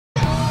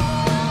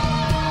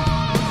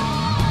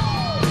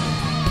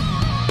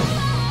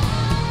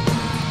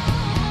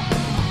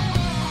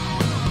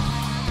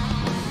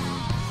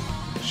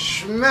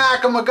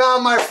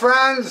SHMACKEMAGOB, my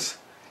friends.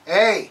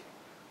 Hey,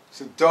 it's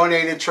a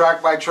donated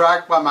track by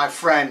track by my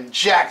friend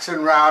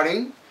Jackson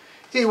Routing.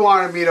 He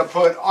wanted me to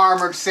put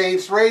Armored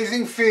Saints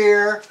Raising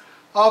Fear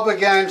up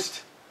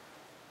against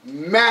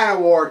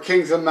ManOwaR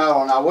Kings of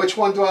Metal. Now, which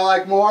one do I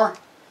like more?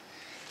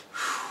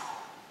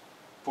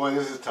 Boy,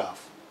 this is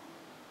tough.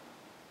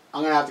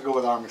 I'm going to have to go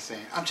with Armored Saint.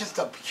 I'm just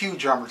a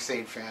huge Armored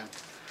Saint fan.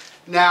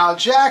 Now,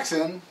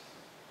 Jackson,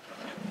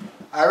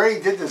 I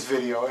already did this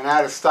video and I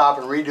had to stop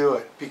and redo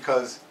it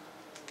because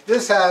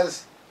this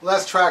has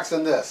less tracks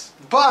than this.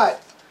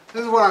 But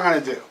this is what I'm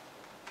going to do.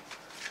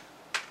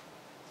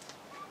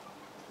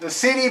 The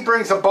CD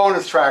brings a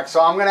bonus track,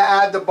 so I'm going to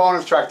add the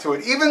bonus track to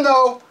it. Even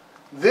though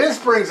this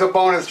brings a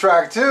bonus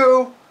track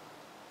too,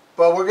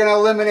 but we're going to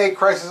eliminate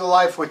Crisis of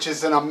Life, which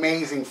is an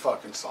amazing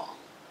fucking song.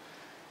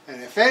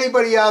 And if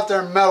anybody out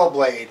there in Metal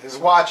Blade is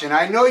watching,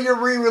 I know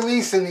you're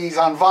re-releasing these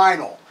on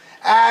vinyl.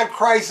 Add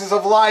Crisis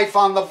of Life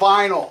on the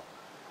vinyl.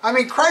 I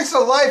mean, Crisis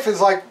of Life is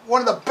like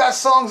one of the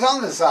best songs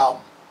on this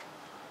album.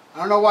 I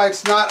don't know why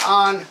it's not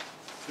on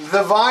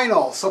the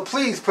vinyl. So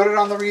please put it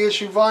on the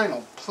reissue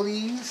vinyl,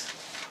 please.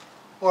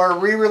 Or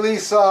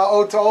re-release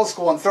Ode to Old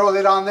School and throw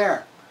it on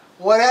there.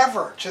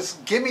 Whatever.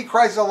 Just give me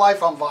Crisis of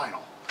Life on vinyl.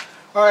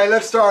 Alright,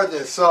 let's start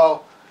this.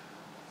 So,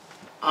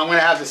 I'm going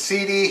to have the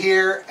CD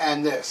here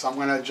and this. I'm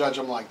going to judge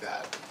them like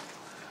that,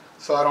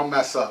 so I don't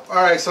mess up.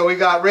 Alright, so we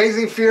got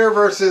Raising Fear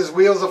versus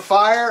Wheels of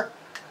Fire.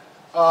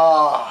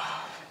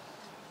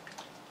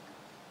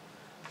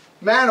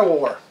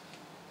 ManOwaR,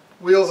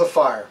 Wheels of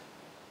Fire.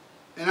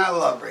 And I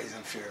love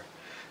Raising Fear.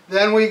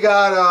 Then we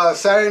got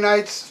Saturday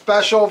Night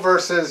Special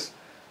versus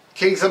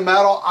Kings of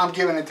Metal. I'm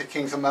giving it to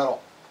Kings of Metal.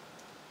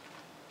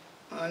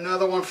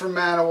 Another one for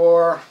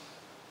ManOwaR.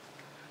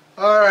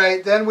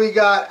 Alright, then we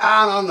got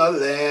Out on the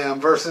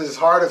Limb versus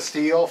Heart of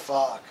Steel.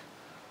 Fuck.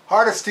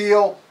 Heart of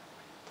Steel.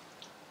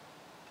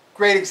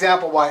 Great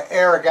example why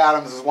Eric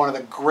Adams is one of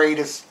the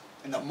greatest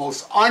and the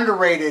most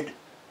underrated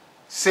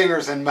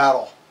singers in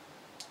metal.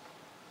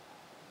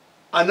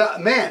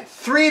 Man,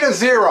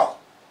 3-0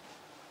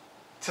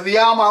 to the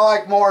album I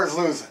like more is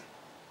losing.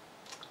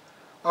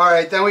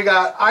 Alright, then we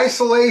got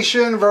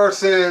Isolation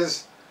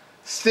versus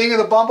Sting of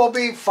the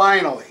Bumblebee.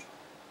 Finally.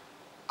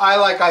 I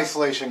like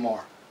Isolation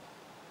more.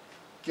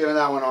 Giving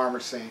that one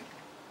Armored Saint.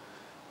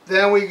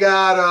 Then we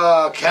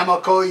got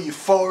Chemical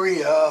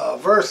Euphoria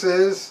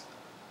versus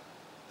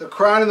The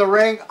Crown in the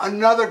Ring.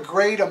 Another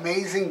great,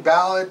 amazing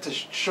ballad to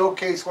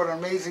showcase what an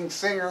amazing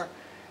singer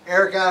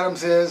Eric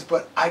Adams is.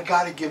 But I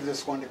got to give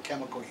this one to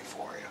Chemical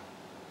Euphoria.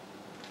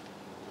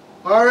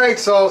 Alright,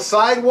 so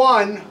side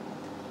one.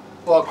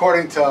 Well,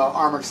 according to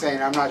Armored Saint,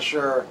 I'm not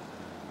sure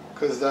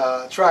because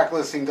the track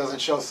listing doesn't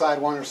show side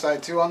 1 or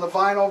side 2 on the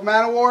vinyl of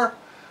ManOwaR.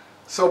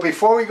 So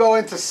before we go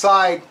into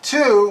side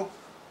 2,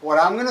 what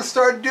I'm going to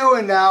start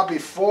doing now,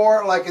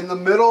 before, like in the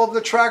middle of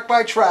the track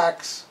by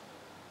tracks,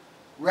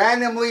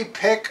 randomly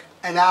pick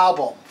an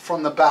album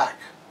from the back.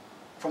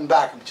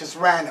 Just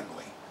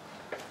randomly.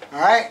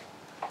 Alright?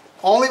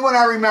 Only when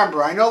I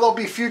remember. I know there'll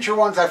be future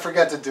ones I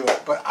forget to do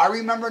it, but I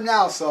remember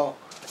now, so...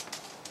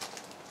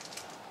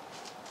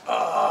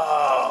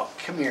 Oh,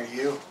 come here,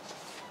 you.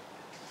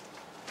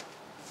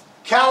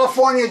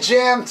 California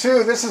Jam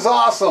 2. This is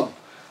awesome.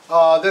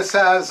 This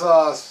has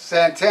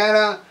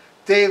Santana,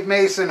 Dave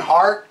Mason,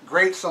 Heart.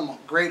 Some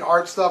great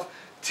Heart stuff.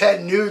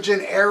 Ted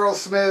Nugent,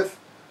 Aerosmith,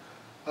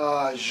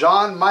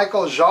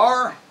 Jean-Michel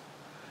Jarre,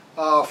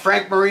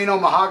 Frank Marino,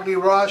 Mahogany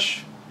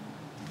Rush.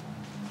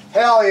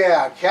 Hell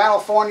yeah,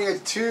 California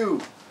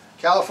 2.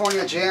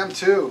 California Jam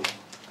 2.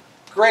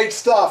 Great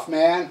stuff,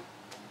 man.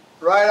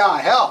 Right on.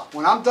 Hell,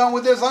 when I'm done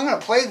with this, I'm going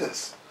to play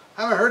this.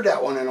 I haven't heard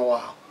that one in a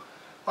while.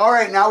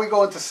 Alright, now we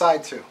go into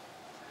side 2.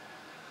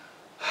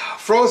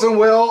 Frozen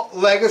Will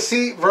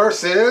Legacy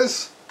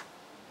versus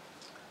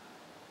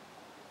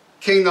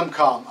Kingdom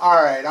Come.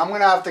 Alright, I'm going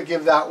to have to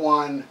give that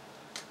one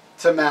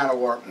to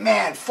ManOwaR.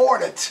 Man,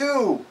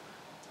 4-2.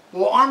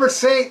 Will Armored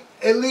Saint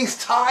at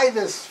least tie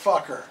this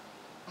fucker?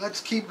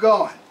 Let's keep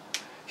going.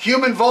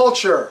 Human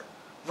Vulture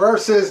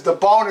versus the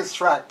bonus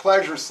track,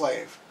 Pleasure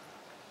Slave.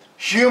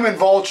 Human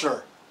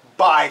Vulture,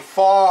 by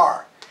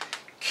far.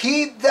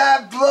 Keep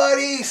that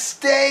bloody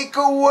steak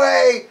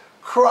away.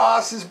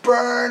 Crosses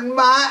burn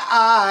my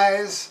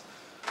eyes.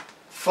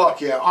 Fuck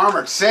yeah.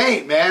 Armored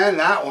Saint, man.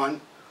 That one.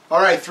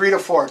 Alright,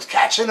 3-4. It's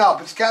catching up.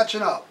 It's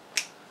catching up.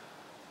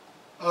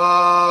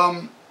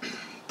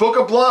 Book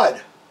of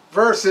Blood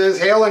versus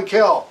Hail and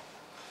Kill.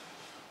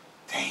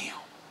 Damn.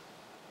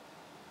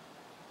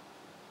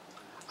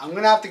 I'm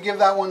going to have to give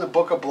that one the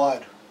Book of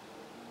Blood.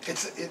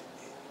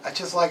 I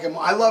just like him.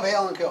 I love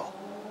Hail and Kill.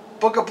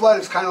 Book of Blood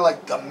is kind of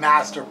like the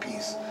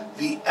masterpiece.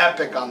 The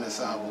epic on this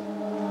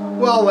album.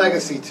 Well,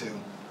 Legacy too.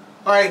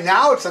 Alright,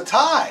 now it's a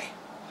tie.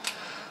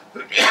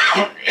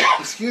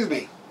 Excuse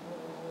me.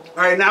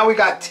 Alright, now we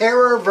got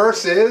Terror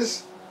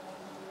versus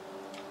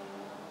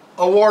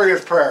A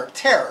Warrior's Prayer.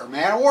 Terror,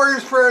 man. A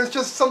Warrior's Prayer is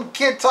just some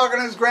kid talking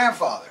to his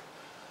grandfather.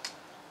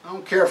 I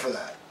don't care for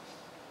that.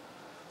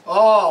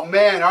 Oh,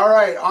 man.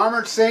 Alright,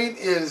 Armored Saint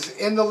is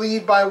in the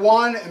lead by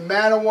 1. And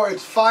ManOwaR,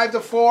 it's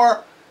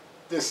 5-4.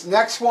 This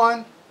next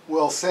one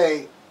will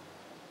say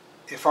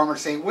if Armored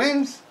Saint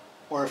wins,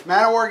 or if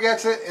ManOwaR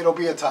gets it, it'll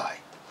be a tie.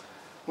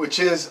 Which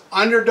is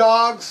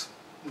Underdogs,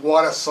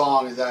 what a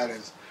song that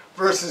is,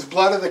 versus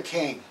Blood of the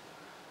King.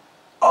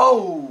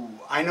 Oh,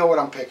 I know what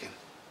I'm picking.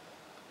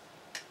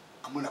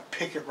 I'm going to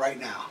pick it right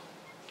now.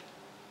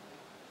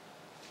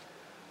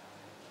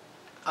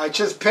 I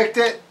just picked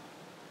it.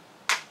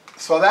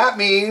 So that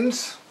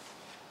means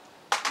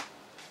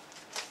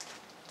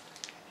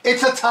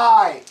it's a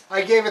tie.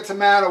 I gave it to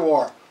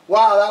ManOwaR.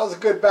 Wow, that was a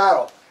good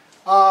battle.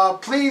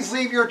 Please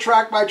leave your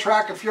track by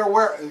track if you're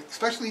aware,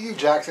 especially you,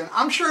 Jackson.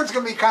 I'm sure it's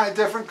going to be kind of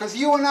different because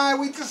you and I,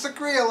 we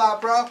disagree a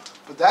lot, bro.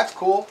 But that's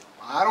cool.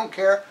 I don't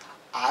care.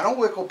 I don't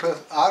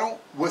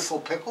whistle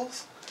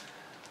pickles.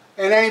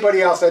 And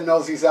anybody else that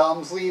knows these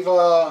albums, leave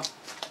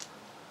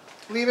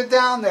it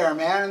down there,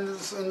 man.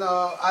 And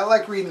I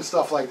like reading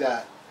stuff like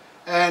that.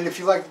 And if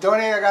you'd like to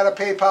donate, I got a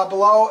PayPal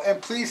below.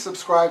 And please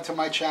subscribe to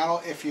my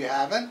channel if you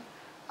haven't.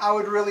 I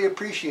would really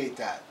appreciate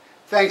that.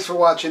 Thanks for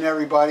watching,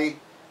 everybody.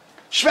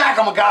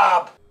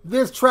 SHMACKEMAGOB!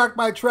 This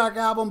track-by-track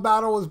album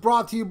battle was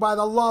brought to you by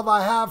the love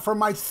I have for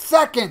my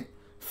second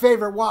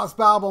favorite Wasp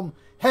album,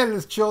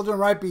 Headless Children,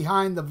 right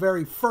behind the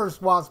very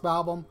first Wasp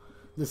album.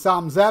 This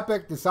album's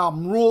epic. This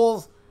album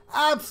rules.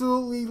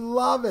 Absolutely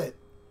love it.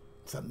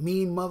 It's a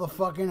mean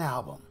motherfucking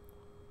album.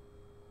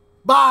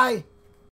 Bye!